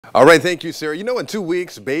All right, thank you, Sarah. You know, in 2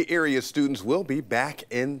 weeks, Bay Area students will be back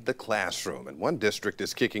in the classroom, and one district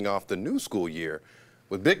is kicking off the new school year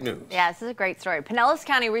with big news. Yeah, this is a great story. Pinellas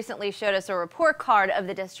County recently showed us a report card of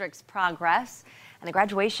the district's progress, and the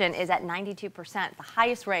graduation is at 92%, the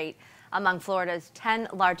highest rate among Florida's 10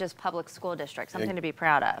 largest public school districts. Something to be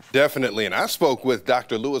proud of. Definitely, and I spoke with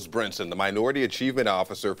Dr. Lewis Brinson, the Minority Achievement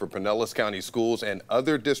Officer for Pinellas County Schools, and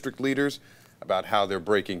other district leaders about how they're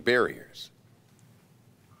breaking barriers.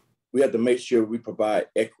 We have to make sure we provide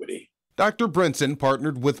equity. Dr. Brinson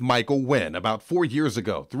partnered with Michael Wynn about 4 years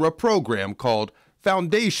ago through a program called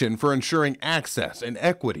Foundation for Ensuring Access and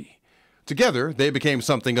Equity. Together, they became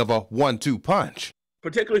something of a 1-2 punch.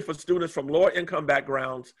 Particularly for students from lower income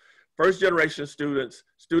backgrounds, first generation students,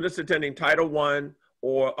 students attending Title I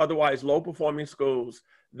or otherwise low performing schools,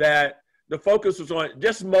 that the focus was on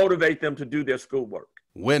just motivate them to do their schoolwork.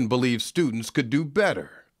 Wynn believes students could do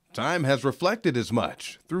better. Time has reflected as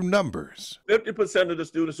much through numbers. 50% of the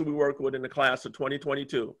students who we work with in the class of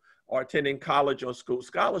 2022 are attending college or school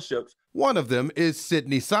scholarships. One of them is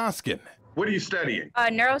Sydney Soskin. What are you studying?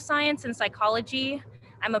 Neuroscience and psychology.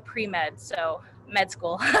 I'm a pre-med, so med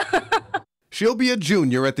school. She'll be a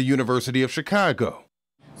junior at the University of Chicago.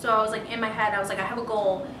 So I was like, in my head, I was like, I have a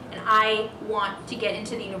goal and I want to get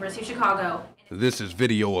into the University of Chicago. This is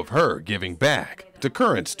video of her giving back to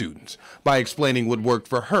current students by explaining what worked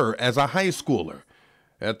for her as a high schooler.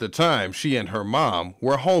 At the time, she and her mom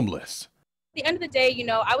were homeless. At the end of the day, you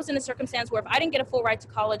know, I was in a circumstance where if I didn't get a full ride to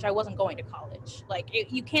college, I wasn't going to college.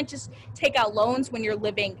 You can't just take out loans when you're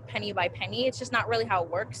living penny by penny. It's just not really how it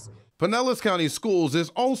works. Pinellas County Schools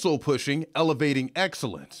is also pushing Elevating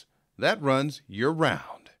Excellence. That runs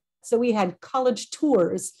year-round. So we had college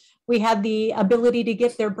tours. We had the ability to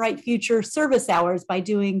get their Bright Future service hours by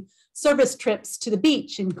doing service trips to the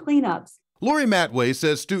beach and cleanups. Lori Matway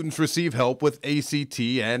says students receive help with ACT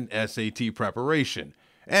and SAT preparation,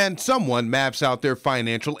 and someone maps out their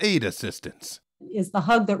financial aid assistance. Is the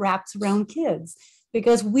hug that wraps around kids,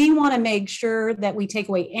 because we want to make sure that we take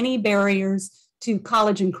away any barriers to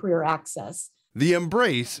college and career access. The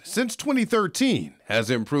Embrace, since 2013, has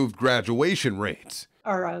improved graduation rates.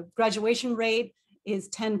 Our graduation rate is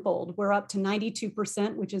tenfold. We're up to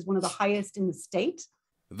 92%, which is one of the highest in the state.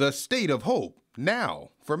 The state of hope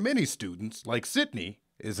now for many students like Sydney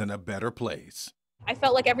is in a better place. I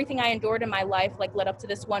felt like everything I endured in my life led up to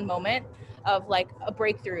this one moment of a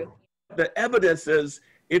breakthrough. The evidence is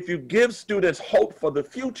if you give students hope for the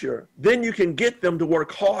future, then you can get them to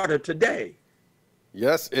work harder today.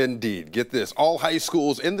 Yes, indeed. Get this. All high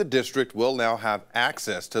schools in the district will now have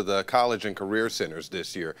access to the college and career centers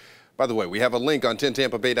this year. By the way, we have a link on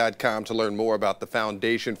 10tampabay.com to learn more about the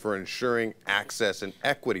Foundation for Ensuring Access and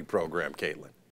Equity program, Caitlin.